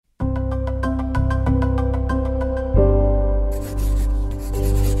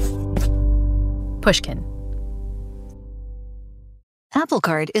Pushkin. Apple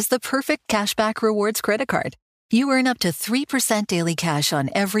Card is the perfect cashback rewards credit card. You earn up to 3% daily cash on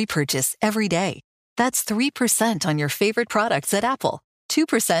every purchase every day. That's 3% on your favorite products at Apple,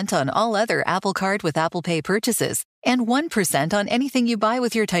 2% on all other Apple Card with Apple Pay purchases, and 1% on anything you buy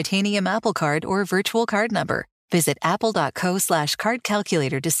with your titanium Apple Card or virtual card number. Visit apple.co/card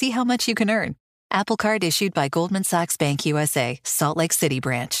calculator to see how much you can earn. Apple Card issued by Goldman Sachs Bank USA, Salt Lake City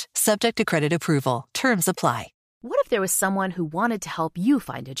branch. Subject to credit approval. Terms apply. What if there was someone who wanted to help you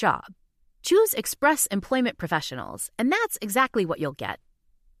find a job? Choose Express Employment Professionals, and that's exactly what you'll get.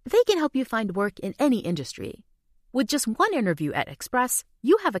 They can help you find work in any industry. With just one interview at Express,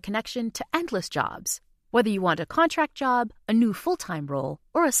 you have a connection to endless jobs. Whether you want a contract job, a new full-time role,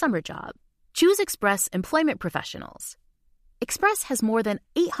 or a summer job, choose Express Employment Professionals. Express has more than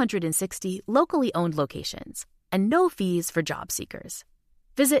 860 locally owned locations and no fees for job seekers.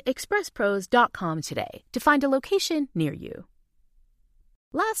 Visit expresspros.com today to find a location near you.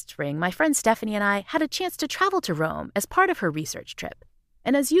 Last spring, my friend Stephanie and I had a chance to travel to Rome as part of her research trip.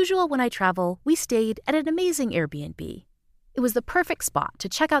 And as usual, when I travel, we stayed at an amazing Airbnb. It was the perfect spot to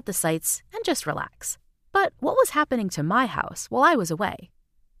check out the sights and just relax. But what was happening to my house while I was away?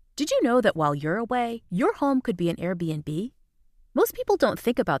 Did you know that while you're away, your home could be an Airbnb? Most people don't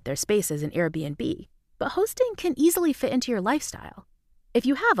think about their space as an Airbnb, but hosting can easily fit into your lifestyle. If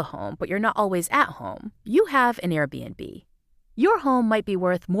you have a home, but you're not always at home, you have an Airbnb. Your home might be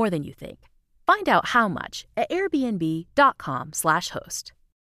worth more than you think. Find out how much at airbnb.com/host.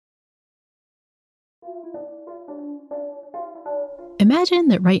 Imagine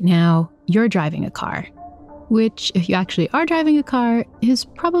that right now you're driving a car, which, if you actually are driving a car, is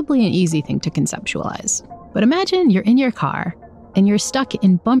probably an easy thing to conceptualize. But imagine you're in your car and you're stuck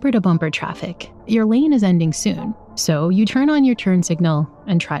in bumper-to-bumper traffic. Your lane is ending soon, so you turn on your turn signal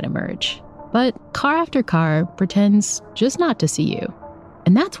and try to merge. But car after car pretends just not to see you.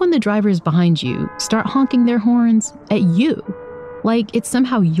 And that's when the drivers behind you start honking their horns at you, like it's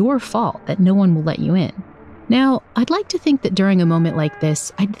somehow your fault that no one will let you in. Now, I'd like to think that during a moment like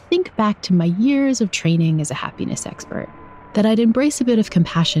this, I'd think back to my years of training as a happiness expert, that I'd embrace a bit of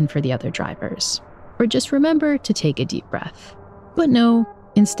compassion for the other drivers, or just remember to take a deep breath. But no,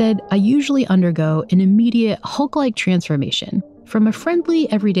 instead, I usually undergo an immediate Hulk-like transformation from a friendly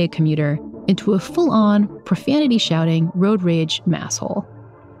everyday commuter into a full-on, profanity-shouting, road rage masshole.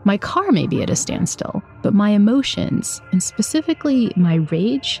 My car may be at a standstill, but my emotions, and specifically my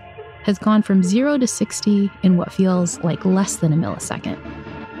rage, has gone from 0 to 60 in what feels like less than a millisecond.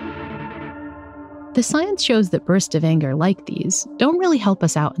 The science shows that bursts of anger like these don't really help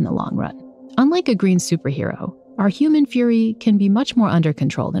us out in the long run. Unlike a green superhero, our human fury can be much more under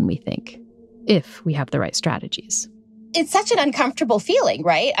control than we think, if we have the right strategies. It's such an uncomfortable feeling,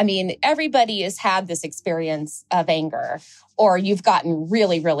 right? I mean, everybody has had this experience of anger, or you've gotten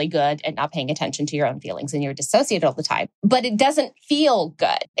really, really good at not paying attention to your own feelings and you're dissociated all the time. But it doesn't feel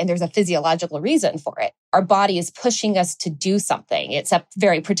good. And there's a physiological reason for it. Our body is pushing us to do something. It's a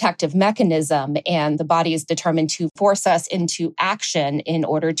very protective mechanism, and the body is determined to force us into action in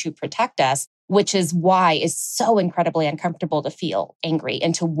order to protect us, which is why it's so incredibly uncomfortable to feel angry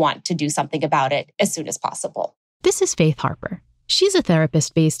and to want to do something about it as soon as possible. This is Faith Harper. She's a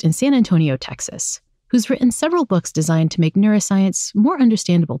therapist based in San Antonio, Texas, who's written several books designed to make neuroscience more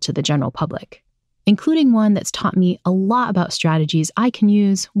understandable to the general public, including one that's taught me a lot about strategies I can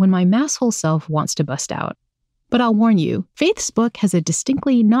use when my masshole self wants to bust out. But I'll warn you, Faith's book has a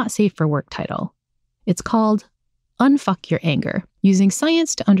distinctly not safe for work title. It's called Unfuck Your Anger, using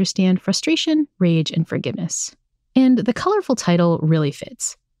science to understand frustration, rage, and forgiveness. And the colorful title really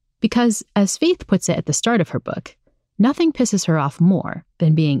fits. Because, as Faith puts it at the start of her book, nothing pisses her off more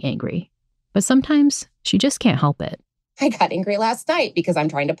than being angry. But sometimes she just can't help it. I got angry last night because I'm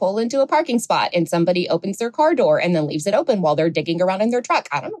trying to pull into a parking spot and somebody opens their car door and then leaves it open while they're digging around in their truck.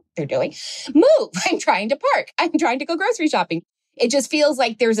 I don't know what they're doing. Move! I'm trying to park. I'm trying to go grocery shopping. It just feels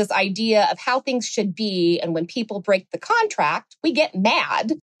like there's this idea of how things should be. And when people break the contract, we get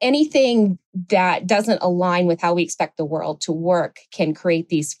mad. Anything that doesn't align with how we expect the world to work can create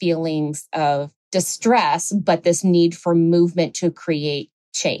these feelings of distress, but this need for movement to create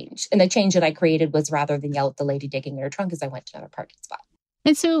change. And the change that I created was, rather than yell at the lady digging in her trunk, as I went to another parking spot.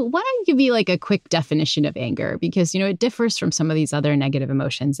 And so why don't you give me like a quick definition of anger? Because, it differs from some of these other negative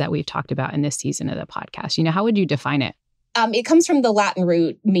emotions that we've talked about in this season of the podcast. How would you define it? It comes from the Latin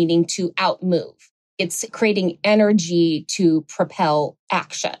root meaning to outmove. It's creating energy to propel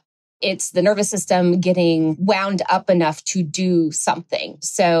action. It's the nervous system getting wound up enough to do something.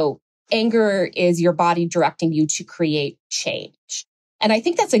 So anger is your body directing you to create change. And I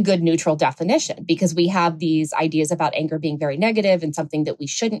think that's a good neutral definition because we have these ideas about anger being very negative and something that we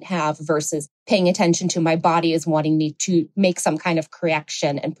shouldn't have versus paying attention to my body is wanting me to make some kind of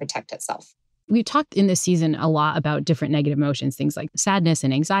correction and protect itself. We've talked in this season a lot about different negative emotions, things like sadness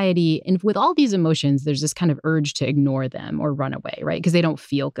and anxiety. And with all these emotions, there's this kind of urge to ignore them or run away, right? Because they don't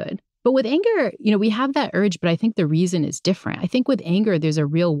feel good. But with anger, we have that urge, but I think the reason is different. I think with anger, there's a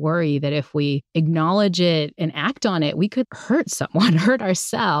real worry that if we acknowledge it and act on it, we could hurt someone, hurt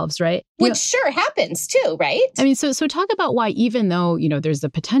ourselves, right? Which sure happens too, right? I mean, so talk about why even though, there's the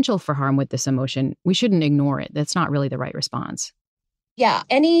potential for harm with this emotion, we shouldn't ignore it. That's not really the right response. Yeah,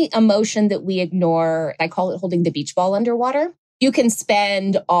 any emotion that we ignore, I call it holding the beach ball underwater. You can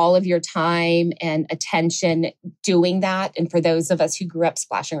spend all of your time and attention doing that. And for those of us who grew up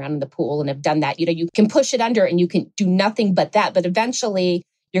splashing around in the pool and have done that, you can push it under and you can do nothing but that. But eventually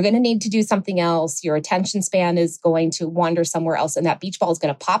you're going to need to do something else. Your attention span is going to wander somewhere else. And that beach ball is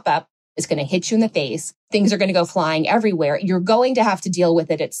going to pop up. It's going to hit you in the face. Things are going to go flying everywhere. You're going to have to deal with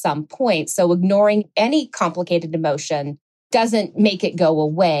it at some point. So ignoring any complicated emotion doesn't make it go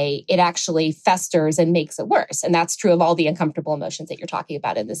away. It actually festers and makes it worse. And that's true of all the uncomfortable emotions that you're talking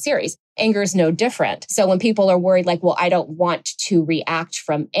about in this series. Anger is no different. So when people are worried, like, well, I don't want to react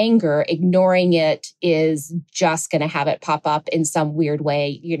from anger, ignoring it is just going to have it pop up in some weird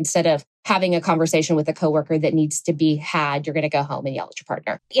way. Instead of having a conversation with a coworker that needs to be had, you're going to go home and yell at your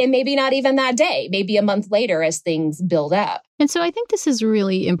partner. And maybe not even that day, maybe a month later as things build up. And so I think this is a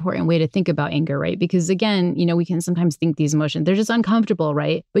really important way to think about anger, right? Because again, we can sometimes think these emotions, they're just uncomfortable,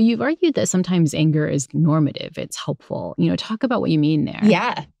 right? But you've argued that sometimes anger is normative. It's helpful. Talk about what you mean there.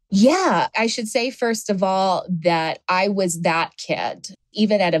 Yeah. I should say, first of all, that I was that kid,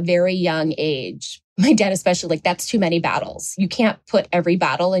 even at a very young age. My dad especially, that's too many battles. You can't put every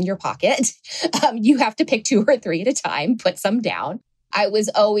battle in your pocket. You have to pick 2 or 3 at a time, put some down. I was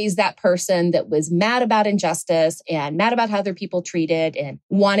always that person that was mad about injustice and mad about how other people treated and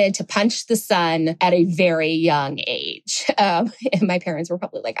wanted to punch the sun at a very young age. And my parents were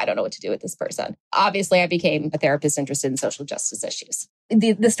probably like, I don't know what to do with this person. Obviously, I became a therapist interested in social justice issues.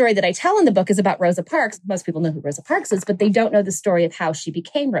 The story that I tell in the book is about Rosa Parks. Most people know who Rosa Parks is, but they don't know the story of how she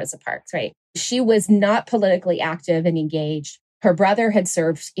became Rosa Parks, right? She was not politically active and engaged. Her brother had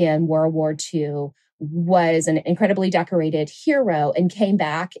served in World War II, was an incredibly decorated hero, and came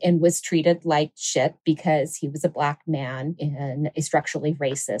back and was treated like shit because he was a Black man in a structurally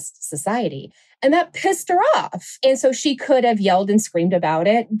racist society. And that pissed her off. And so she could have yelled and screamed about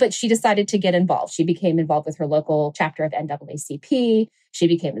it, but she decided to get involved. She became involved with her local chapter of NAACP. She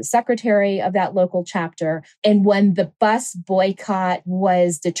became the secretary of that local chapter. And when the bus boycott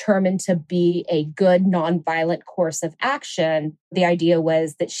was determined to be a good nonviolent course of action, the idea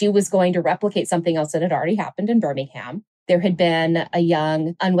was that she was going to replicate something else that had already happened in Birmingham. There had been a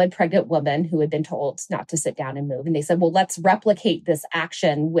young unwed pregnant woman who had been told not to sit down and move. And they said, well, let's replicate this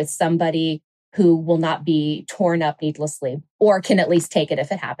action with somebody who will not be torn up needlessly or can at least take it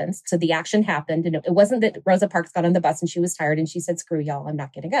if it happens. So the action happened. And it wasn't that Rosa Parks got on the bus and she was tired and she said, screw y'all, I'm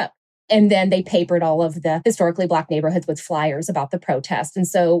not getting up. And then they papered all of the historically Black neighborhoods with flyers about the protest. And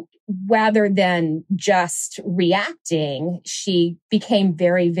so rather than just reacting, she became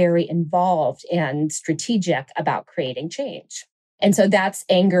very, very involved and strategic about creating change. And so that's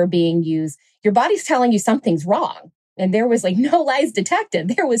anger being used. Your body's telling you something's wrong. And there was no lies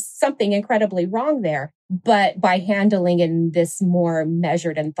detected. There was something incredibly wrong there. But by handling in this more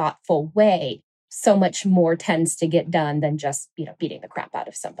measured and thoughtful way, so much more tends to get done than just, beating the crap out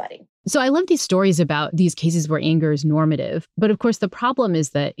of somebody. So I love these stories about these cases where anger is normative. But of course, the problem is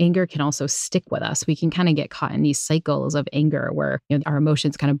that anger can also stick with us. We can kind of get caught in these cycles of anger where our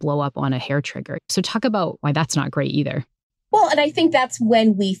emotions kind of blow up on a hair trigger. So talk about why that's not great either. Well, and I think that's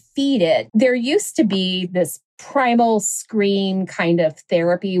when we feed it. There used to be this primal scream kind of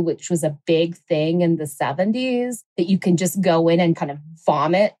therapy, which was a big thing in the 70s, that you can just go in and kind of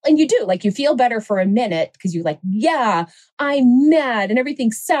vomit. And you do, you feel better for a minute because you're like, yeah, I'm mad and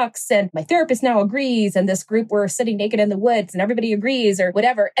everything sucks. And my therapist now agrees. And this group, we're sitting naked in the woods and everybody agrees or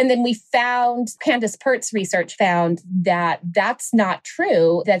whatever. And then we found, Candace Pert's research found that that's not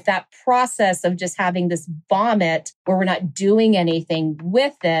true, that process of just having this vomit where we're not doing anything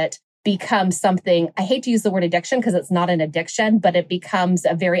with it becomes something, I hate to use the word addiction because it's not an addiction, but it becomes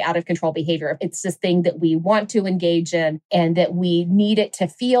a very out of control behavior. It's this thing that we want to engage in and that we need it to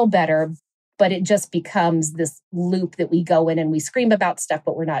feel better, but it just becomes this loop that we go in and we scream about stuff,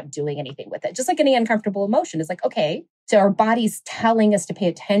 but we're not doing anything with it. Just like any uncomfortable emotion. It's like, okay, So our body's telling us to pay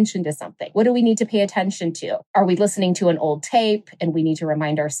attention to something. What do we need to pay attention to? Are we listening to an old tape and we need to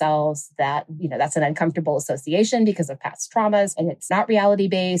remind ourselves that, that's an uncomfortable association because of past traumas and it's not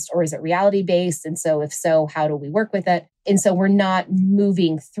reality-based, or is it reality-based? And so if so, how do we work with it? And so we're not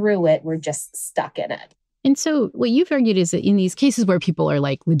moving through it. We're just stuck in it. And so what you've argued is that in these cases where people are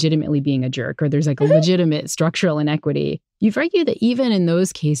like legitimately being a jerk, or there's like a legitimate structural inequity, you've argued that even in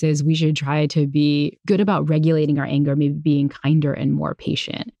those cases, we should try to be good about regulating our anger, maybe being kinder and more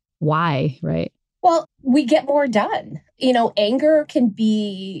patient. Why, right? Well, we get more done. Anger can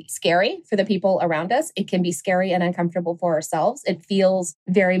be scary for the people around us. It can be scary and uncomfortable for ourselves. It feels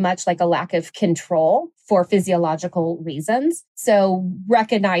very much like a lack of control for physiological reasons. So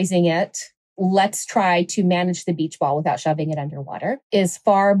recognizing it, let's try to manage the beach ball without shoving it underwater, is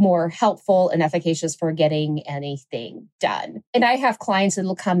far more helpful and efficacious for getting anything done. And I have clients that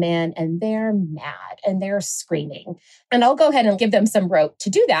will come in and they're mad and they're screaming. And I'll go ahead and give them some rope to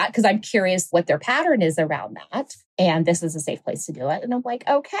do that because I'm curious what their pattern is around that. And this is a safe place to do it. And I'm like,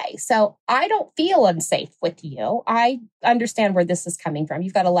 okay, so I don't feel unsafe with you. I understand where this is coming from.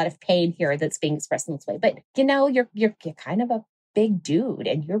 You've got a lot of pain here that's being expressed in this way. But, you're kind of a big dude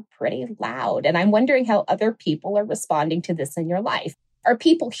and you're pretty loud. And I'm wondering how other people are responding to this in your life. Are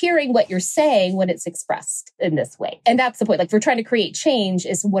people hearing what you're saying when it's expressed in this way? And that's the point. Like, if we're trying to create change,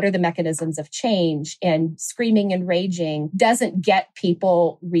 is what are the mechanisms of change? And screaming and raging doesn't get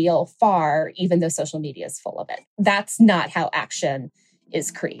people real far, even though social media is full of it. That's not how action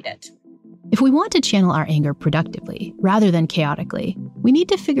is created. If we want to channel our anger productively rather than chaotically, we need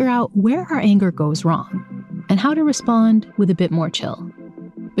to figure out where our anger goes wrong and how to respond with a bit more chill.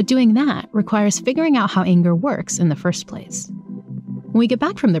 But doing that requires figuring out how anger works in the first place. When we get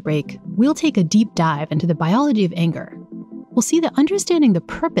back from the break, we'll take a deep dive into the biology of anger. We'll see that understanding the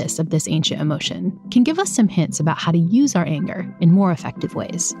purpose of this ancient emotion can give us some hints about how to use our anger in more effective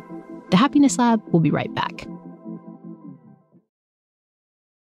ways. The Happiness Lab will be right back.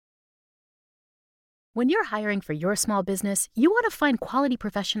 When you're hiring for your small business, you want to find quality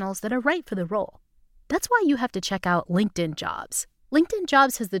professionals that are right for the role. That's why you have to check out LinkedIn Jobs. LinkedIn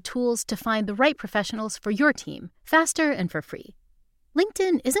Jobs has the tools to find the right professionals for your team, faster and for free.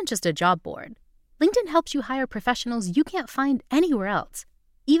 LinkedIn isn't just a job board. LinkedIn helps you hire professionals you can't find anywhere else,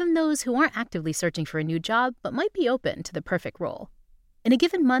 even those who aren't actively searching for a new job but might be open to the perfect role. In a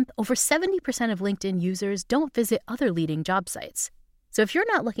given month, over 70% of LinkedIn users don't visit other leading job sites. So if you're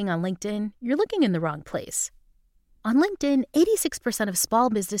not looking on LinkedIn, you're looking in the wrong place. On LinkedIn, 86% of small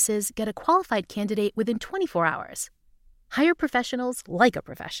businesses get a qualified candidate within 24 hours. Hire professionals like a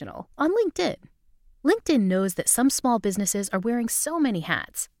professional on LinkedIn. LinkedIn knows that some small businesses are wearing so many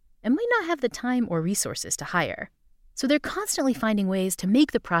hats and might not have the time or resources to hire. So they're constantly finding ways to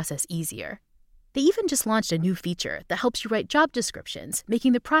make the process easier. They even just launched a new feature that helps you write job descriptions,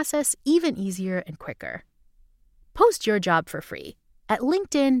 making the process even easier and quicker. Post your job for free at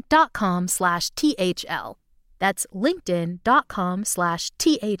linkedin.com/THL. That's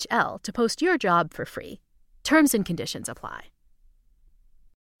linkedin.com/THL to post your job for free. Terms and conditions apply.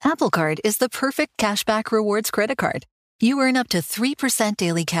 Apple Card is the perfect cashback rewards credit card. You earn up to 3%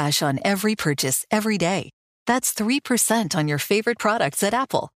 daily cash on every purchase every day. That's 3% on your favorite products at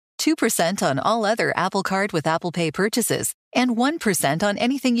Apple, 2% on all other Apple Card with Apple Pay purchases, and 1% on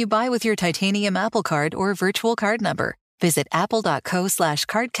anything you buy with your titanium Apple Card or virtual card number. Visit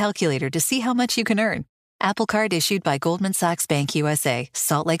apple.co/card calculator to see how much you can earn. Apple Card issued by Goldman Sachs Bank USA,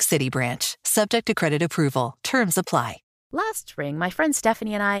 Salt Lake City branch. Subject to credit approval. Terms apply. Last spring, my friend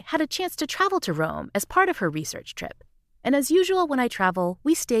Stephanie and I had a chance to travel to Rome as part of her research trip. And as usual when I travel,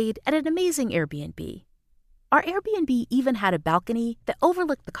 we stayed at an amazing Airbnb. Our Airbnb even had a balcony that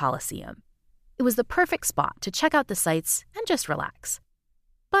overlooked the Colosseum. It was the perfect spot to check out the sights and just relax.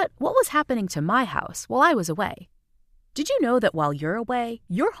 But what was happening to my house while I was away? Did you know that while you're away,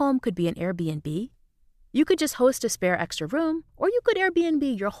 your home could be an Airbnb? You could just host a spare extra room, or you could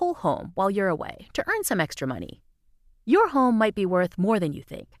Airbnb your whole home while you're away to earn some extra money. Your home might be worth more than you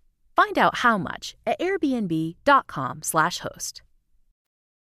think. Find out how much at airbnb.com/host.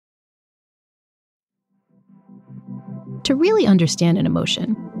 To really understand an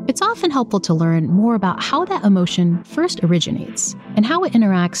emotion, it's often helpful to learn more about how that emotion first originates and how it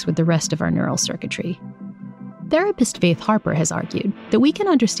interacts with the rest of our neural circuitry. Therapist Faith Harper has argued that we can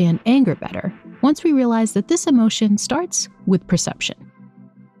understand anger better once we realize that this emotion starts with perception.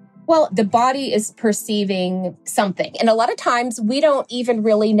 Well, the body is perceiving something. And a lot of times we don't even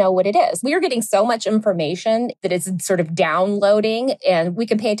really know what it is. We are getting so much information that it's sort of downloading, and we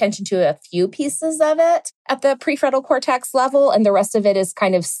can pay attention to a few pieces of it at the prefrontal cortex level, and the rest of it is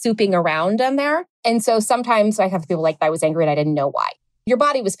kind of souping around in there. And so sometimes I have people like, I was angry and I didn't know why. Your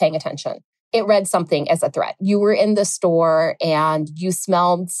body was paying attention. It read something as a threat. You were in the store and you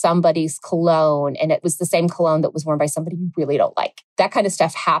smelled somebody's cologne, and it was the same cologne that was worn by somebody you really don't like. That kind of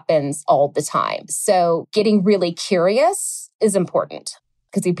stuff happens all the time. So getting really curious is important,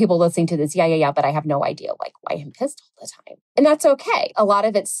 because people listening to this, but I have no idea why I'm pissed all the time. And that's okay. A lot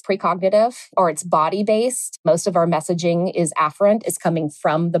of it's precognitive or it's body-based. Most of our messaging is afferent. It's coming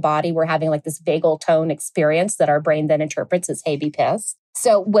from the body. We're having like this vagal tone experience that our brain then interprets as, hey, be pissed.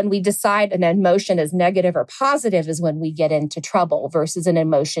 So when we decide an emotion is negative or positive is when we get into trouble, versus an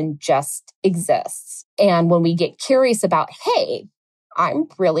emotion just exists. And when we get curious about, hey, I'm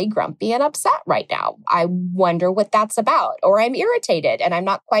really grumpy and upset right now. I wonder what that's about. Or I'm irritated and I'm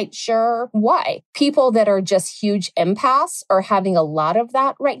not quite sure why. People that are just huge empaths are having a lot of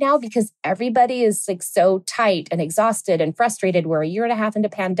that right now, because everybody is like so tight and exhausted and frustrated. We're a year and a half into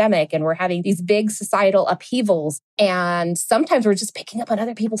pandemic and we're having these big societal upheavals. And sometimes we're just picking up on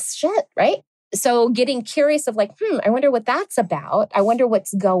other people's shit, right? So getting curious of like, I wonder what that's about. I wonder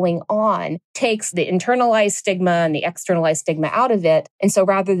what's going on, takes the internalized stigma and the externalized stigma out of it. And so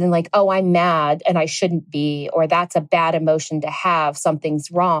rather than like, oh, I'm mad and I shouldn't be, or that's a bad emotion to have,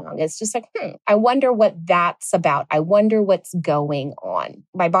 something's wrong. It's just like, I wonder what that's about. I wonder what's going on.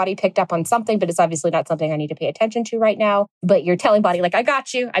 My body picked up on something, but it's obviously not something I need to pay attention to right now. But you're telling body like, I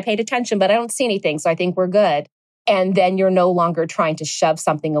got you. I paid attention, but I don't see anything. So I think we're good. And then you're no longer trying to shove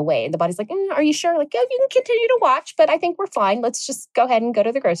something away. And the body's like, are you sure? Like, yeah, you can continue to watch, but I think we're fine. Let's just go ahead and go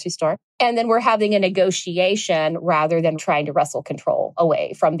to the grocery store. And then we're having a negotiation rather than trying to wrestle control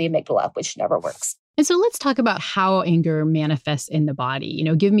away from the amygdala, which never works. And so let's talk about how anger manifests in the body.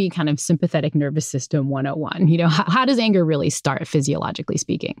 Give me kind of sympathetic nervous system 101. How does anger really start, physiologically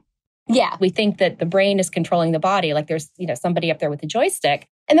speaking? Yeah, we think that the brain is controlling the body. Like there's, somebody up there with a joystick.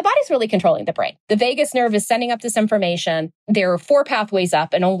 And the body's really controlling the brain. The vagus nerve is sending up this information. There are 4 pathways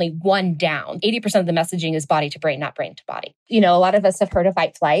up and only 1 down. 80% of the messaging is body to brain, not brain to body. A lot of us have heard of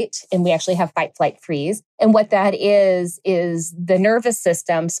fight flight, and we actually have fight flight freeze. And what that is the nervous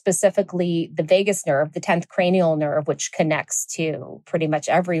system, specifically the vagus nerve, the 10th cranial nerve, which connects to pretty much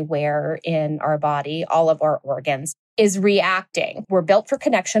everywhere in our body, all of our organs, is reacting. We're built for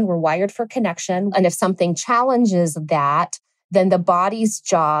connection. We're wired for connection. And if something challenges that, then the body's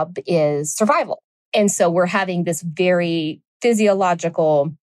job is survival. And so we're having this very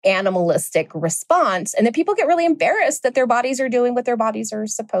physiological, animalistic response. And then people get really embarrassed that their bodies are doing what their bodies are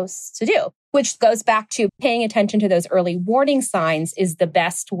supposed to do, which goes back to paying attention to those early warning signs is the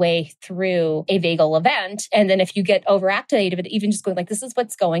best way through a vagal event. And then if you get overactivated, even just going like, this is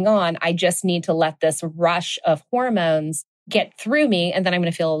what's going on, I just need to let this rush of hormones get through me, and then I'm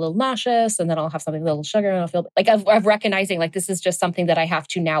going to feel a little nauseous, and then I'll have something a little sugar, and I'll feel like of recognizing like this is just something that I have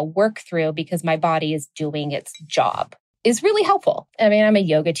to now work through because my body is doing its job is really helpful. I mean, I'm a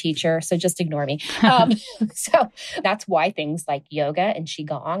yoga teacher, so just ignore me. So that's why things like yoga and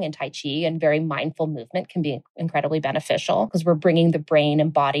Qigong and Tai Chi and very mindful movement can be incredibly beneficial, because we're bringing the brain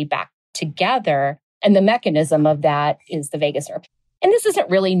and body back together. And the mechanism of that is the vagus nerve. And this isn't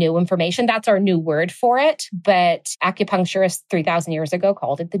really new information. That's our new word for it. But acupuncturists 3,000 years ago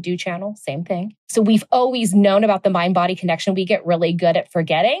called it the dew channel. Same thing. So we've always known about the mind-body connection. We get really good at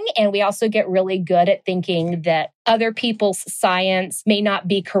forgetting. And we also get really good at thinking that other people's science may not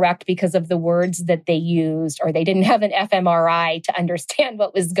be correct because of the words that they used, or they didn't have an fMRI to understand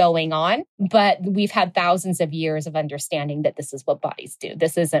what was going on. But we've had thousands of years of understanding that this is what bodies do.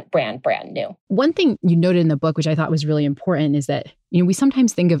 This isn't brand new. One thing you noted in the book, which I thought was really important, is that we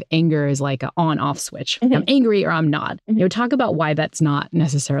sometimes think of anger as like an on-off switch. Mm-hmm. I'm angry or I'm not. Mm-hmm. Talk about why that's not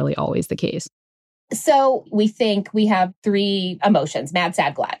necessarily always the case. So we think we have 3 emotions: mad,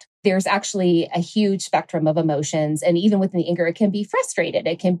 sad, glad. There's actually a huge spectrum of emotions. And even within the anger, it can be frustrated.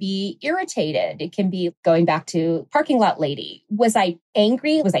 It can be irritated. It can be going back to parking lot lady. Was I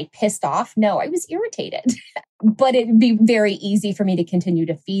angry? Was I pissed off? No, I was irritated. But it'd be very easy for me to continue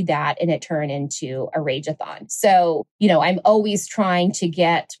to feed that and it turn into a rage-a-thon. So, I'm always trying to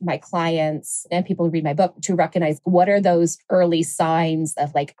get my clients and people who read my book to recognize what are those early signs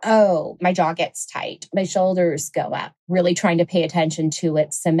of like, oh, my jaw gets tight, my shoulders go up, really trying to pay attention to it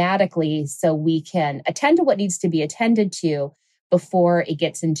somatically so we can attend to what needs to be attended to, before it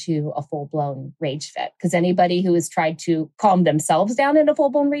gets into a full-blown rage fit. Because anybody who has tried to calm themselves down in a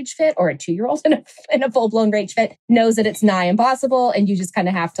full-blown rage fit, or a 2-year-old in a full-blown rage fit, knows that it's nigh impossible, and you just kind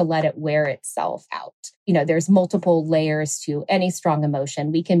of have to let it wear itself out. There's multiple layers to any strong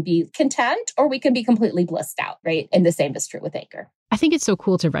emotion. We can be content or we can be completely blissed out, right? And the same is true with anger. I think it's so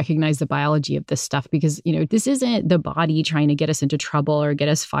cool to recognize the biology of this stuff because, this isn't the body trying to get us into trouble or get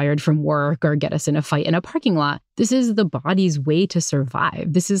us fired from work or get us in a fight in a parking lot. This is the body's way to survive.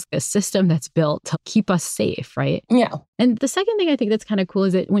 This is a system that's built to keep us safe, right? Yeah. And the second thing I think that's kind of cool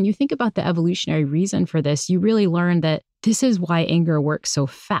is that when you think about the evolutionary reason for this, you really learn that this is why anger works so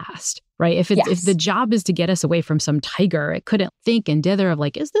fast, right? If the job is to get us away from some tiger, it couldn't think and dither of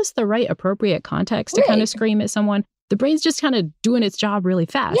like, is this the right appropriate context to kind of scream at someone? The brain's just kind of doing its job really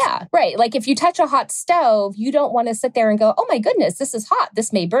fast. Yeah, right. Like if you touch a hot stove, you don't want to sit there and go, oh my goodness, this is hot.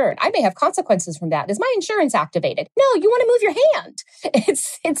 This may burn. I may have consequences from that. Is my insurance activated? No, you want to move your hand.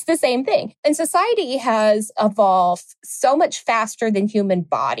 It's the same thing. And society has evolved so much faster than human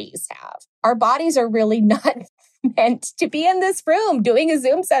bodies have. Our bodies are really not meant to be in this room doing a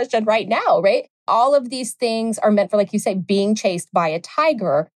Zoom session right now, right? All of these things are meant for, like you say, being chased by a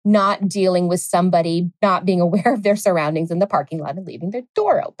tiger, not dealing with somebody not being aware of their surroundings in the parking lot and leaving their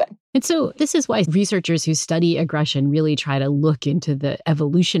door open. And so this is why researchers who study aggression really try to look into the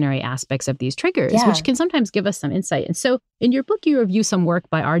evolutionary aspects of these triggers, which can sometimes give us some insight. And so in your book, you review some work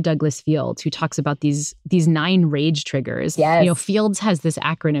by R. Douglas Fields, who talks about these 9 rage triggers. Yes. Fields has this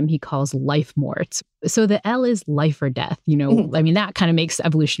acronym he calls life morts. So the L is life or death. I mean, that kind of makes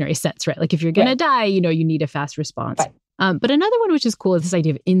evolutionary sense, right? Like if you're going to die, you need a fast response. Right. But another one, which is cool, is this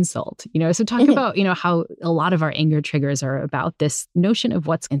idea of insult. So talk about, how a lot of our anger triggers are about this notion of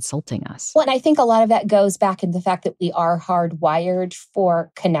what's insulting us. Well, and I think a lot of that goes back in the fact that we are hardwired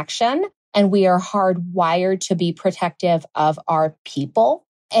for connection and we are hardwired to be protective of our people.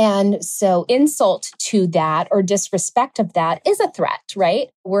 And so insult to that or disrespect of that is a threat, right?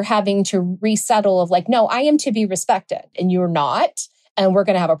 We're having to resettle of like, no, I am to be respected and you're not. And we're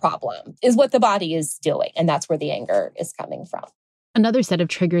going to have a problem, is what the body is doing. And that's where the anger is coming from. Another set of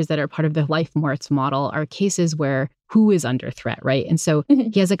triggers that are part of the life morts model are cases where who is under threat, right? And so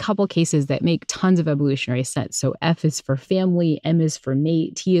he has a couple cases that make tons of evolutionary sense. So F is for family, M is for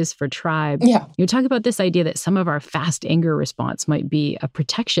mate, T is for tribe. Yeah. You talk about this idea that some of our fast anger response might be a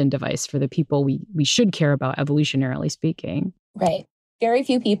protection device for the people we should care about, evolutionarily speaking. Right. Very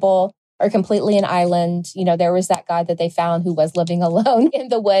few people are completely an island. There was that guy that they found who was living alone in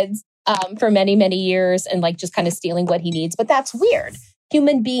the woods for many, many years and like just kind of stealing what he needs. But that's weird.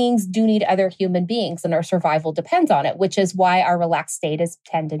 Human beings do need other human beings and our survival depends on it, which is why our relaxed state is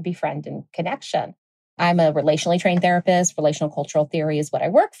tend and befriend and connection. I'm a relationally trained therapist. Relational cultural theory is what I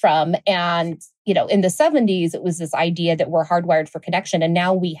work from. And, in the 70s, it was this idea that we're hardwired for connection. And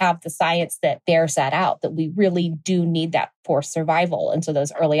now we have the science that bears that out, that we really do need that for survival. And so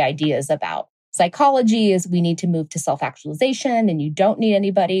those early ideas about psychology is we need to move to self-actualization and you don't need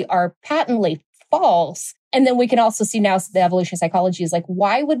anybody are patently false. And then we can also see now the evolution of psychology is like,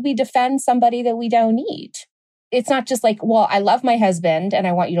 why would we defend somebody that we don't need? It's not just like, well, I love my husband and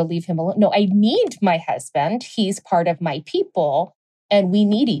I want you to leave him alone. No, I need my husband. He's part of my people and we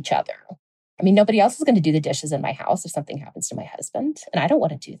need each other. I mean, nobody else is going to do the dishes in my house if something happens to my husband and I don't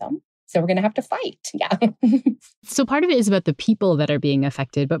want to do them. So we're going to have to fight. Yeah. So part of it is about the people that are being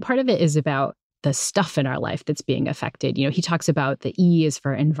affected, but part of it is about the stuff in our life that's being affected. He talks about the E is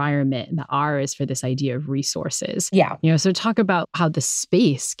for environment and the R is for this idea of resources. Yeah. So talk about how the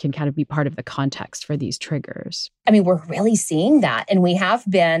space can kind of be part of the context for these triggers. I mean, we're really seeing that. And we have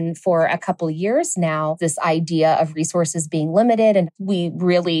been for a couple of years now, this idea of resources being limited. And we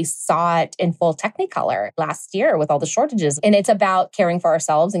really saw it in full technicolor last year with all the shortages. And it's about caring for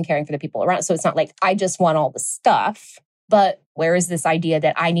ourselves and caring for the people around. So it's not like, I just want all the stuff. But where is this idea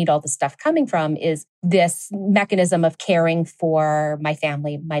that I need all the stuff coming from is this mechanism of caring for my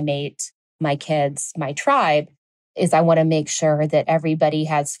family, my mate, my kids, my tribe, is I want to make sure that everybody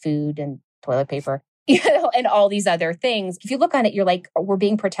has food and toilet paper, and all these other things. If you look on it, you're like, we're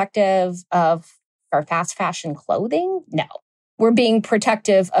being protective of our fast fashion clothing? No. We're being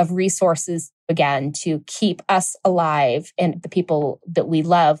protective of resources, again, to keep us alive and the people that we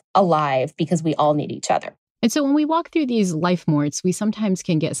love alive because we all need each other. And so when we walk through these life morts, we sometimes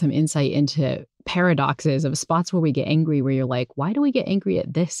can get some insight into paradoxes of spots where we get angry, where you're like, why do we get angry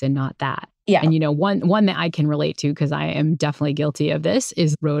at this and not that? Yeah. And, one that I can relate to, because I am definitely guilty of this,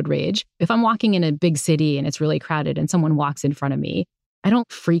 is road rage. If I'm walking in a big city and it's really crowded and someone walks in front of me, I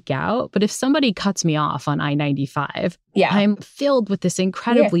don't freak out, but if somebody cuts me off on I-95, I'm filled with this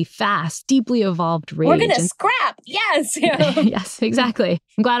incredibly fast, deeply evolved rage. We're going to scrap. Yes. Yes, exactly.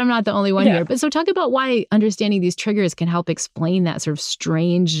 I'm glad I'm not the only one here. But so talk about why understanding these triggers can help explain that sort of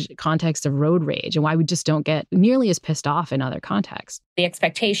strange context of road rage and why we just don't get nearly as pissed off in other contexts. The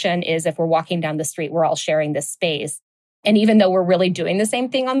expectation is if we're walking down the street, we're all sharing this space. And even though we're really doing the same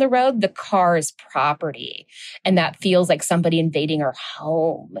thing on the road, the car is property. And that feels like somebody invading our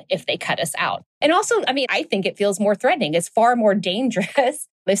home if they cut us out. And also, I think it feels more threatening. It's far more dangerous.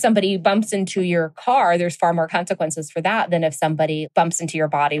 If somebody bumps into your car, there's far more consequences for that than if somebody bumps into your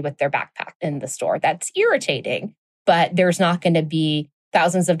body with their backpack in the store. That's irritating, but there's not going to be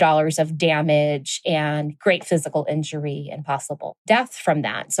thousands of dollars of damage and great physical injury and possible death from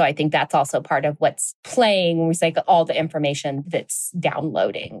that. So I think that's also part of what's playing when we say all the information that's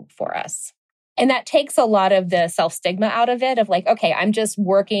downloading for us. And that takes a lot of the self-stigma out of it of like, okay, I'm just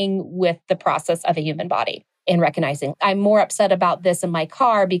working with the process of a human body and recognizing I'm more upset about this in my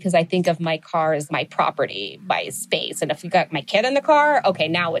car because I think of my car as my property, my space. And if you got my kid in the car, okay,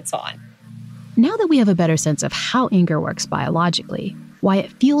 now it's on. Now that we have a better sense of how anger works biologically, why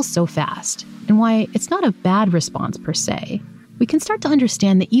it feels so fast, and why it's not a bad response per se, we can start to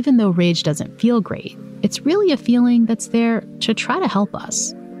understand that even though rage doesn't feel great, it's really a feeling that's there to try to help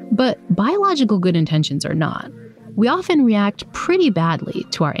us. But biological good intentions or not, we often react pretty badly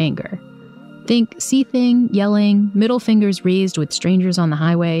to our anger. Think seething, yelling, middle fingers raised with strangers on the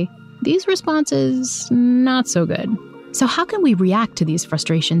highway. These responses, not so good. So how can we react to these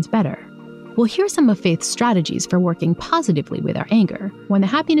frustrations better? We'll hear some of Faith's strategies for working positively with our anger when the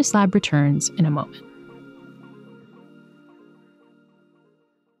Happiness Lab returns in a moment.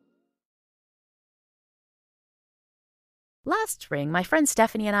 Last spring, my friend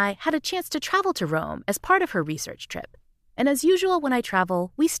Stephanie and I had a chance to travel to Rome as part of her research trip. And as usual when I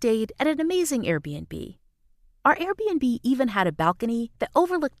travel, we stayed at an amazing Airbnb. Our Airbnb even had a balcony that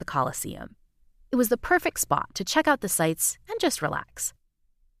overlooked the Colosseum. It was the perfect spot to check out the sights and just relax.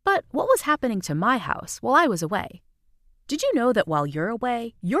 But what was happening to my house while I was away? Did you know that while you're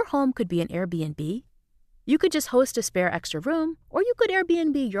away, your home could be an Airbnb? You could just host a spare extra room, or you could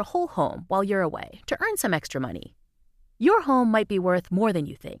Airbnb your whole home while you're away to earn some extra money. Your home might be worth more than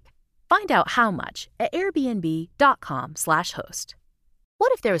you think. Find out how much at airbnb.com/host.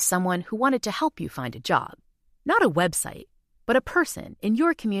 What if there was someone who wanted to help you find a job? Not a website, but a person in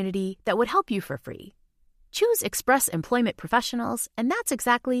your community that would help you for free. Choose Express Employment Professionals, and that's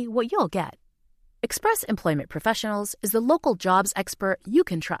exactly what you'll get. Express Employment Professionals is the local jobs expert you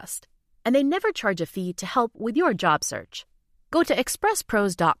can trust, and they never charge a fee to help with your job search. Go to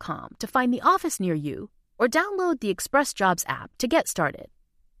expresspros.com to find the office near you, or download the Express Jobs app to get started.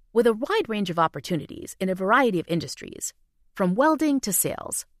 With a wide range of opportunities in a variety of industries, from welding to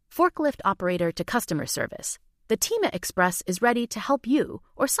sales, forklift operator to customer service, the team at Express is ready to help you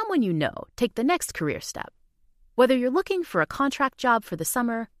or someone you know take the next career step. Whether you're looking for a contract job for the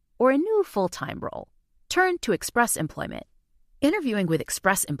summer or a new full-time role, turn to Express Employment. Interviewing with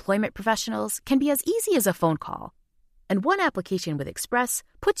Express Employment Professionals can be as easy as a phone call, and one application with Express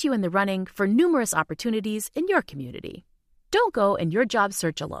puts you in the running for numerous opportunities in your community. Don't go in your job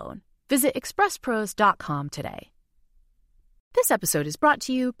search alone. Visit expresspros.com today. This episode is brought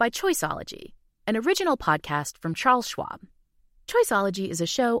to you by Choiceology, an original podcast from Charles Schwab. Choiceology is a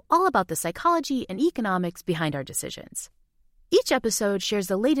show all about the psychology and economics behind our decisions. Each episode shares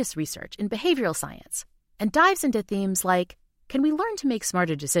the latest research in behavioral science and dives into themes like, can we learn to make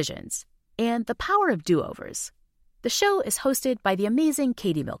smarter decisions? And the power of do-overs. The show is hosted by the amazing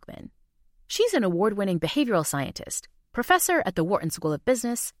Katie Milkman. She's an award-winning behavioral scientist, professor at the Wharton School of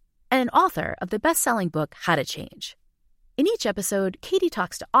Business, and an author of the best-selling book, How to Change. In each episode, Katie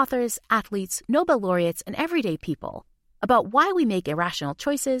talks to authors, athletes, Nobel laureates, and everyday people about why we make irrational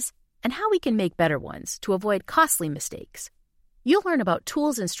choices and how we can make better ones to avoid costly mistakes. You'll learn about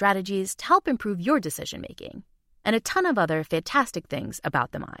tools and strategies to help improve your decision-making, and a ton of other fantastic things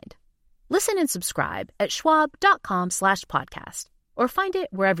about the mind. Listen and subscribe at schwab.com/podcast, or find it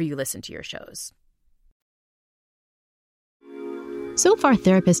wherever you listen to your shows. So far,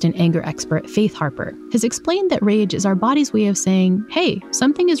 therapist and anger expert Faith Harper has explained that rage is our body's way of saying, hey,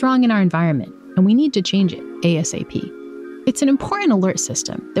 something is wrong in our environment, and we need to change it ASAP. It's an important alert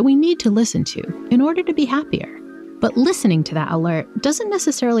system that we need to listen to in order to be happier. But listening to that alert doesn't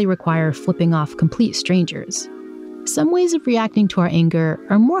necessarily require flipping off complete strangers. Some ways of reacting to our anger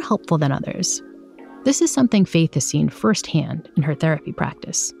are more helpful than others. This is something Faith has seen firsthand in her therapy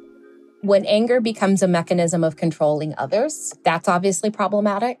practice. When anger becomes a mechanism of controlling others, that's obviously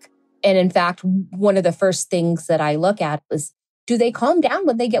problematic. And in fact, one of the first things that I look at is, do they calm down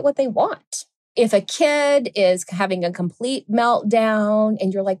when they get what they want? If a kid is having a complete meltdown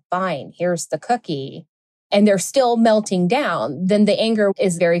and you're like, fine, here's the cookie, and they're still melting down, then the anger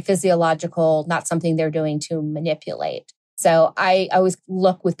is very physiological, not something they're doing to manipulate. So I always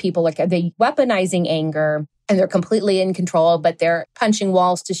look with people like, are they weaponizing anger and they're completely in control, but they're punching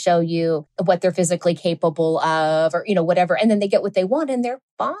walls to show you what they're physically capable of or, whatever. And then they get what they want and they're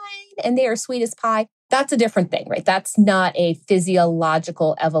fine and they are sweet as pie. That's a different thing, right? That's not a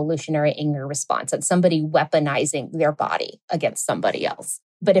physiological evolutionary anger response. It's somebody weaponizing their body against somebody else.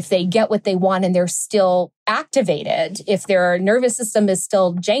 But if they get what they want and they're still activated, if their nervous system is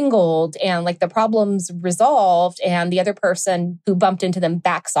still jangled and like the problem's resolved and the other person who bumped into them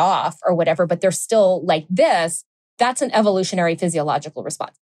backs off or whatever, but they're still like this, that's an evolutionary physiological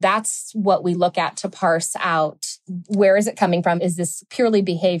response. That's what we look at to parse out, where is it coming from? Is this purely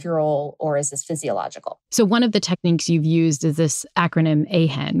behavioral or is this physiological? So one of the techniques you've used is this acronym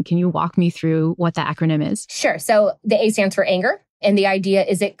AHEN. Can you walk me through what that acronym is? Sure. So the A stands for anger. And the idea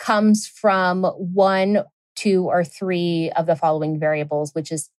is it comes from 1, 2, or 3 of the following variables,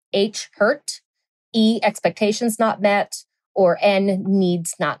 which is H, hurt, E, expectations not met, or N,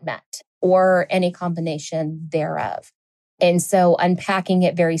 needs not met, or any combination thereof. And so unpacking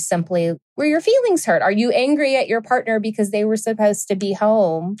it very simply, were your feelings hurt? Are you angry at your partner because they were supposed to be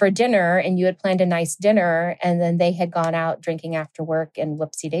home for dinner and you had planned a nice dinner and then they had gone out drinking after work and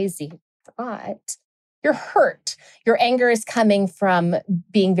whoopsie daisy, forgot? You're hurt. Your anger is coming from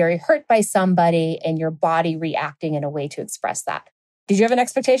being very hurt by somebody and your body reacting in a way to express that. Did you have an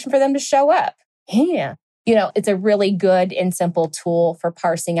expectation for them to show up? Yeah. It's a really good and simple tool for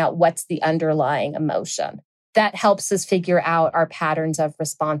parsing out what's the underlying emotion. That helps us figure out our patterns of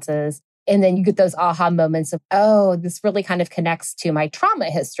responses. And then you get those aha moments of, oh, this really kind of connects to my trauma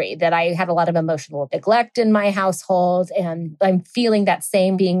history, that I had a lot of emotional neglect in my household. And I'm feeling that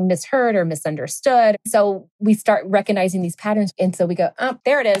same being misheard or misunderstood. So we start recognizing these patterns. And so we go, oh,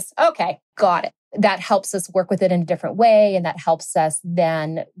 there it is. Okay, got it. That helps us work with it in a different way. And that helps us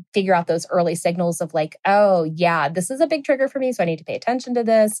then figure out those early signals of like, oh, yeah, this is a big trigger for me. So I need to pay attention to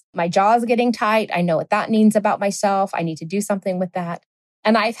this. My jaw is getting tight. I know what that means about myself. I need to do something with that.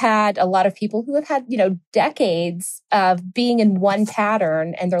 And I've had a lot of people who have had, decades of being in one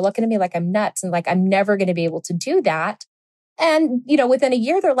pattern and they're looking at me like I'm nuts and like I'm never going to be able to do that. And, within a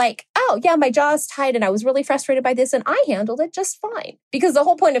year, they're like, oh, yeah, my jaw is tight and I was really frustrated by this and I handled it just fine. Because the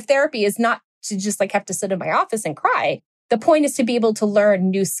whole point of therapy is not to just like have to sit in my office and cry. The point is to be able to learn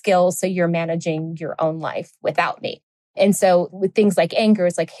new skills so you're managing your own life without me. And so with things like anger,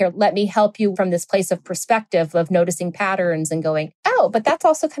 it's like, here, let me help you from this place of perspective of noticing patterns and going, oh, but that's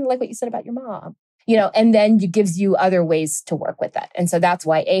also kind of like what you said about your mom, and then it gives you other ways to work with it. And so that's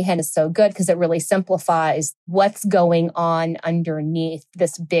why AHEN is so good because it really simplifies what's going on underneath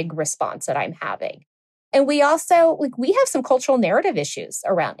this big response that I'm having. And we also, we have some cultural narrative issues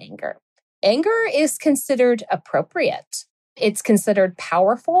around anger. Anger is considered appropriate. It's considered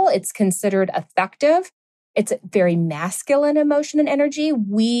powerful. It's considered effective. It's a very masculine emotion and energy.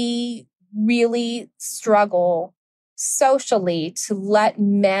 We really struggle socially to let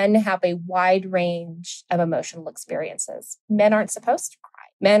men have a wide range of emotional experiences. Men aren't supposed to cry.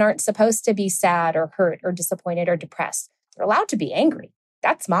 Men aren't supposed to be sad or hurt or disappointed or depressed. They're allowed to be angry.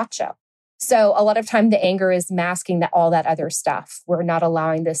 That's macho. So a lot of time the anger is masking all that other stuff. We're not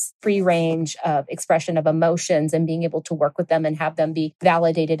allowing this free range of expression of emotions and being able to work with them and have them be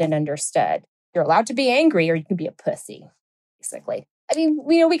validated and understood. You're allowed to be angry or you can be a pussy, basically. I mean,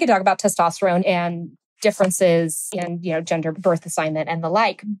 we could talk about testosterone and differences in, gender birth assignment and the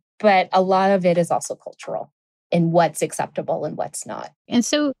like, but a lot of it is also cultural in what's acceptable and what's not. And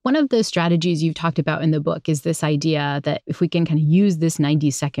so one of the strategies you've talked about in the book is this idea that if we can kind of use this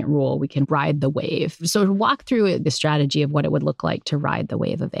 90-second rule, we can ride the wave. So walk through the strategy of what it would look like to ride the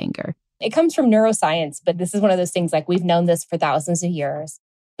wave of anger. It comes from neuroscience, but this is one of those things like we've known this for thousands of years.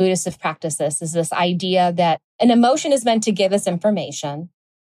 Buddhists have practiced this, is this idea that an emotion is meant to give us information.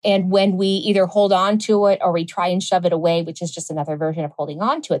 And when we either hold on to it or we try and shove it away, which is just another version of holding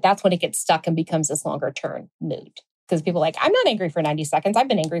on to it, that's when it gets stuck and becomes this longer term mood. Because people are like, I'm not angry for 90 seconds. I've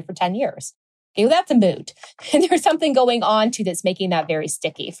been angry for 10 years. Okay, well, that's a mood. And there's something going on to that's making that very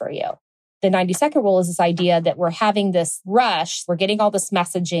sticky for you. The 90-second rule is this idea that we're having this rush. We're getting all this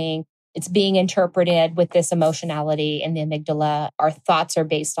messaging. It's being interpreted with this emotionality in the amygdala. Our thoughts are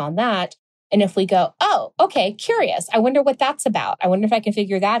based on that. And if we go, oh, okay, curious. I wonder what that's about. I wonder if I can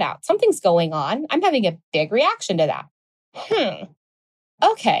figure that out. Something's going on. I'm having a big reaction to that.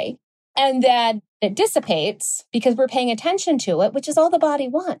 Okay. And then it dissipates because we're paying attention to it, which is all the body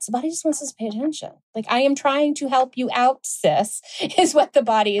wants. The body just wants us to pay attention. Like, I am trying to help you out, sis, is what the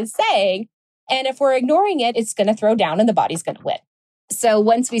body is saying. And if we're ignoring it, it's going to throw down and the body's going to win. So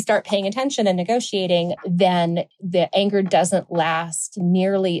once we start paying attention and negotiating, then the anger doesn't last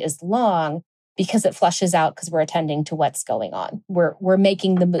nearly as long because it flushes out because we're attending to what's going on. We're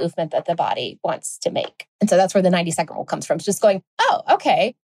making the movement that the body wants to make. And so that's where the 90-second rule comes from. It's just going, oh,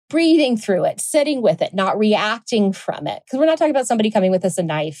 okay. Breathing through it, sitting with it, not reacting from it. Because we're not talking about somebody coming with us a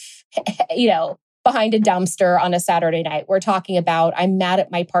knife, behind a dumpster on a Saturday night. We're talking about, I'm mad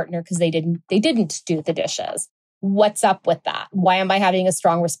at my partner because they didn't do the dishes. What's up with that? Why am I having a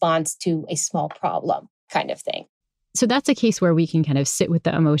strong response to a small problem kind of thing? So that's a case where we can kind of sit with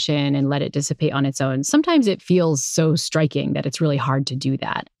the emotion and let it dissipate on its own. Sometimes it feels so striking that it's really hard to do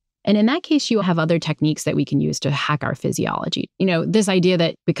that. And in that case, you have other techniques that we can use to hack our physiology. This idea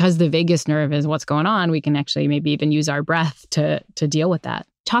that because the vagus nerve is what's going on, we can actually maybe even use our breath to deal with that.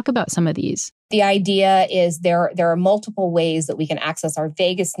 Talk about some of these. The idea is there are multiple ways that we can access our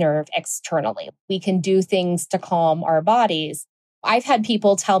vagus nerve externally. We can do things to calm our bodies. I've had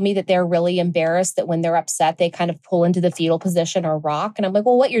people tell me that they're really embarrassed that when they're upset, they kind of pull into the fetal position or rock. And I'm like,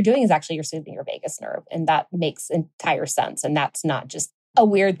 well, what you're doing is actually you're soothing your vagus nerve. And that makes entire sense. And that's not just a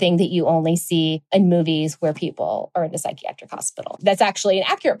weird thing that you only see in movies where people are in a psychiatric hospital. That's actually an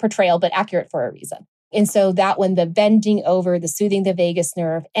accurate portrayal, but accurate for a reason. And so that when the bending over, the soothing the vagus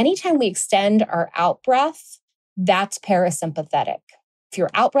nerve, anytime we extend our out breath, that's parasympathetic. If your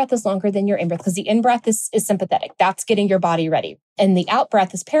out breath is longer than your in breath, because the in breath is sympathetic, that's getting your body ready. And the out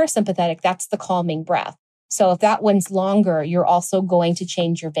breath is parasympathetic, that's the calming breath. So if that one's longer, you're also going to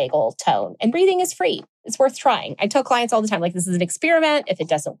change your vagal tone. And breathing is free. It's worth trying. I tell clients all the time, like, this is an experiment. If it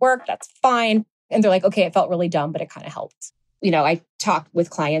doesn't work, that's fine. And they're like, okay, it felt really dumb, but it kind of helped. I talk with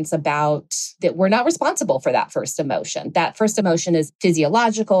clients about that we're not responsible for that first emotion. That first emotion is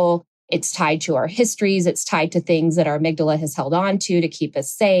physiological. It's tied to our histories. It's tied to things that our amygdala has held on to keep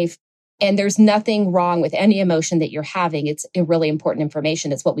us safe. And there's nothing wrong with any emotion that you're having. It's a really important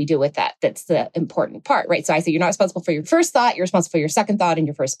information. It's what we do with that. That's the important part, right? So I say you're not responsible for your first thought. You're responsible for your second thought and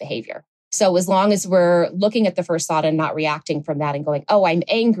your first behavior. So as long as we're looking at the first thought and not reacting from that and going, oh, I'm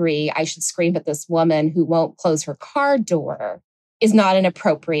angry, I should scream at this woman who won't close her car door, is not an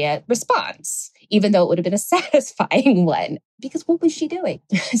appropriate response, even though it would have been a satisfying one. Because what was she doing?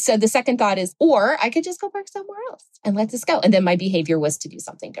 So the second thought is, or I could just go work somewhere else and let this go. And then my behavior was to do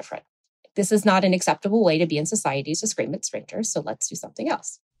something different. This is not an acceptable way to be in society, to scream at strangers. So let's do something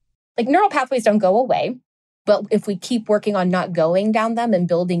else. Like, neural pathways don't go away. But if we keep working on not going down them and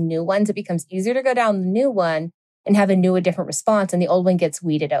building new ones, it becomes easier to go down the new one and have a different response. And the old one gets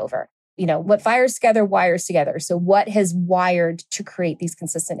weeded over. What fires together, wires together. So what has wired to create these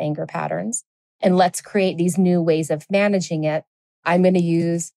consistent anger patterns? And let's create these new ways of managing it. I'm going to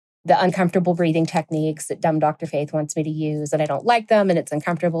use the uncomfortable breathing techniques that dumb Dr. Faith wants me to use. And I don't like them and it's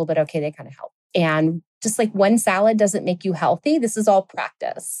uncomfortable, but okay, they kind of help. And just like one salad doesn't make you healthy, this is all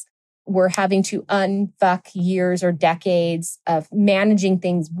practice. We're having to unfuck years or decades of managing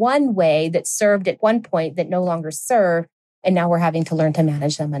things one way that served at one point that no longer serve. And now we're having to learn to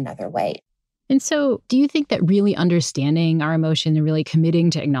manage them another way. And so do you think that really understanding our emotion and really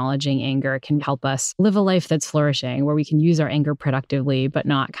committing to acknowledging anger can help us live a life that's flourishing, where we can use our anger productively, but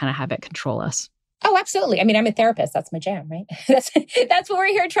not kind of have it control us? Oh, absolutely. I mean, I'm a therapist. That's my jam, right? That's what we're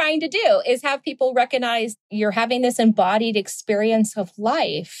here trying to do, is have people recognize you're having this embodied experience of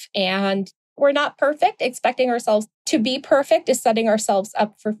life. And we're not perfect. Expecting ourselves to be perfect is setting ourselves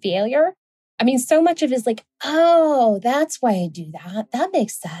up for failure. I mean, so much of it is like, oh, that's why I do that. That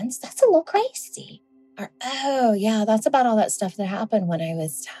makes sense. That's a little crazy. Or, oh, yeah, that's about all that stuff that happened when I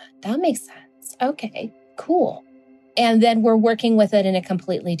was 10. That makes sense. Okay, cool. And then we're working with it in a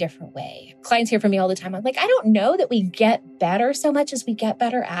completely different way. Clients hear from me all the time. I'm like, I don't know that we get better so much as we get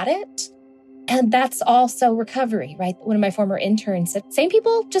better at it. And that's also recovery, right? One of my former interns said, sane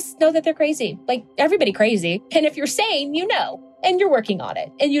people just know that they're crazy. Like, everybody crazy. And if you're sane, you know, and you're working on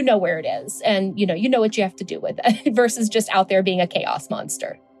it and you know where it is. And you know what you have to do with it versus just out there being a chaos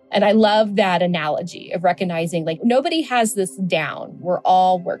monster. And I love that analogy of recognizing, like, nobody has this down. We're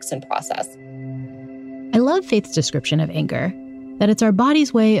all works in process. I love Faith's description of anger, that it's our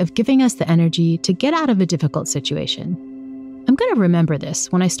body's way of giving us the energy to get out of a difficult situation. I'm going to remember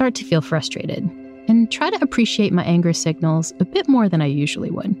this when I start to feel frustrated and try to appreciate my anger signals a bit more than I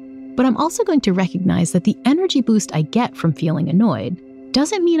usually would. But I'm also going to recognize that the energy boost I get from feeling annoyed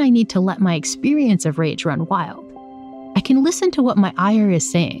doesn't mean I need to let my experience of rage run wild. I can listen to what my ire is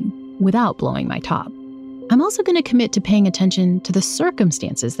saying without blowing my top. I'm also going to commit to paying attention to the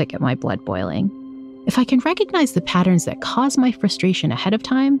circumstances that get my blood boiling. If I can recognize the patterns that cause my frustration ahead of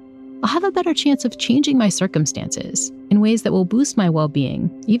time, I'll have a better chance of changing my circumstances in ways that will boost my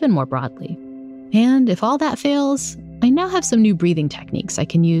well-being even more broadly. And if all that fails, I now have some new breathing techniques I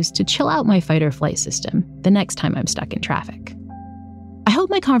can use to chill out my fight or flight system the next time I'm stuck in traffic. I hope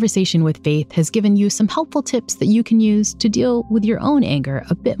my conversation with Faith has given you some helpful tips that you can use to deal with your own anger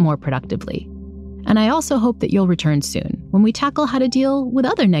a bit more productively. And I also hope that you'll return soon when we tackle how to deal with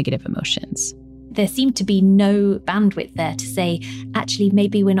other negative emotions. There seemed to be no bandwidth there to say, actually,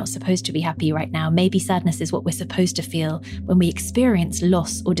 maybe we're not supposed to be happy right now. Maybe sadness is what we're supposed to feel when we experience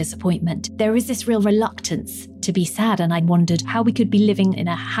loss or disappointment. There is this real reluctance to be sad, and I wondered how we could be living in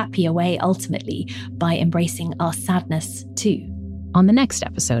a happier way ultimately by embracing our sadness too. On the next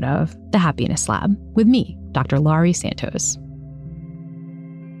episode of The Happiness Lab with me, Dr. Laurie Santos.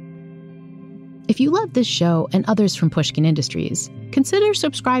 If you love this show and others from Pushkin Industries, consider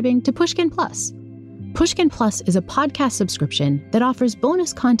subscribing to Pushkin Plus. Pushkin Plus is a podcast subscription that offers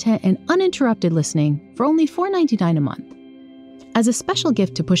bonus content and uninterrupted listening for only $4.99 a month. As a special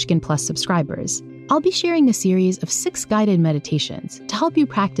gift to Pushkin Plus subscribers, I'll be sharing a series of 6 guided meditations to help you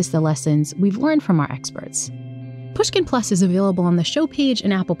practice the lessons we've learned from our experts. Pushkin Plus is available on the show page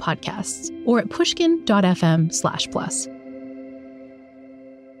in Apple Podcasts or at pushkin.fm/plus.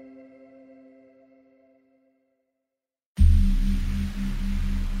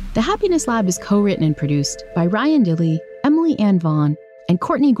 The Happiness Lab is co-written and produced by Ryan Dilley, Emily Ann Vaughn, and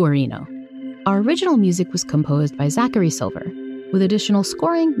Courtney Guarino. Our original music was composed by Zachary Silver, with additional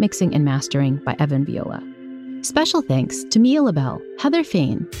scoring, mixing, and mastering by Evan Viola. Special thanks to Mia LaBelle, Heather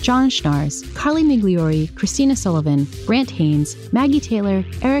Fain, John Schnars, Carly Migliori, Christina Sullivan, Brant Haynes, Maggie Taylor,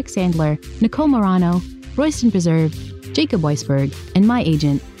 Eric Sandler, Nicole Morano, Royston Preserve, Jacob Weisberg, and my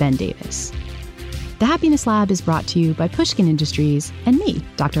agent, Ben Davis. The Happiness Lab is brought to you by Pushkin Industries and me,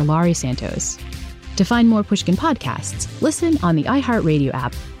 Dr. Laurie Santos. To find more Pushkin podcasts, listen on the iHeartRadio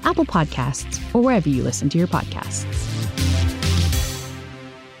app, Apple Podcasts, or wherever you listen to your podcasts.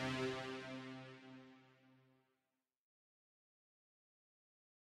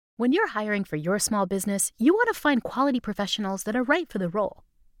 When you're hiring for your small business, you want to find quality professionals that are right for the role.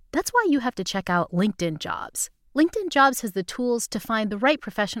 That's why you have to check out LinkedIn Jobs. LinkedIn Jobs has the tools to find the right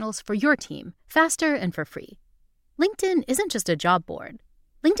professionals for your team, faster and for free. LinkedIn isn't just a job board.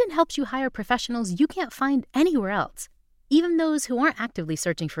 LinkedIn helps you hire professionals you can't find anywhere else, even those who aren't actively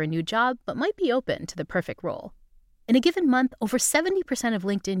searching for a new job but might be open to the perfect role. In a given month, over 70% of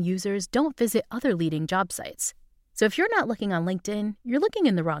LinkedIn users don't visit other leading job sites. So if you're not looking on LinkedIn, you're looking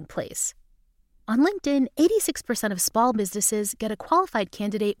in the wrong place. On LinkedIn, 86% of small businesses get a qualified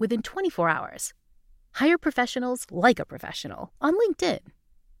candidate within 24 hours. Hire professionals like a professional on LinkedIn.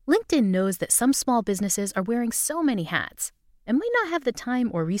 LinkedIn knows that some small businesses are wearing so many hats and might not have the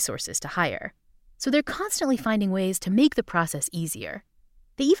time or resources to hire. So they're constantly finding ways to make the process easier.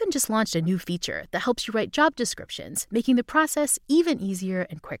 They even just launched a new feature that helps you write job descriptions, making the process even easier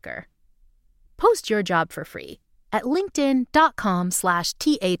and quicker. Post your job for free at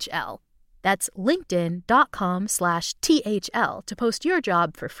linkedin.com/THL. That's linkedin.com/THL to post your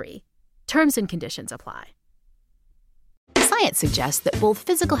job for free. Terms and conditions apply. Science suggests that both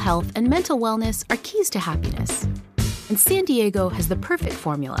physical health and mental wellness are keys to happiness. And San Diego has the perfect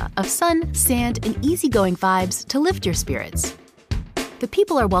formula of sun, sand, and easygoing vibes to lift your spirits. The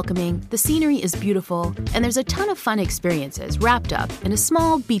people are welcoming, the scenery is beautiful, and there's a ton of fun experiences wrapped up in a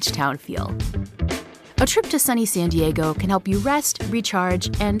small beach town feel. A trip to sunny San Diego can help you rest, recharge,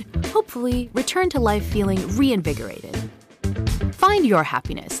 and hopefully return to life feeling reinvigorated. Find your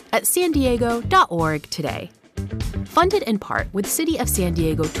happiness at sandiego.org today. Funded in part with City of San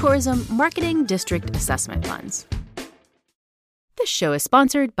Diego Tourism Marketing District Assessment Funds. This show is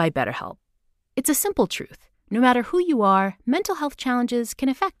sponsored by BetterHelp. It's a simple truth. No matter who you are, mental health challenges can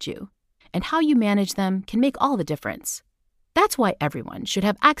affect you, and how you manage them can make all the difference. That's why everyone should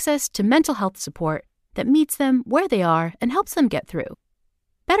have access to mental health support that meets them where they are and helps them get through.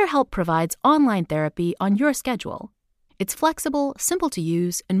 BetterHelp provides online therapy on your schedule. It's flexible, simple to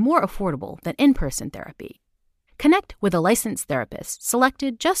use, and more affordable than in-person therapy. Connect with a licensed therapist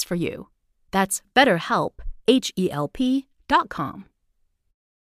selected just for you. That's BetterHelp, HELP.com.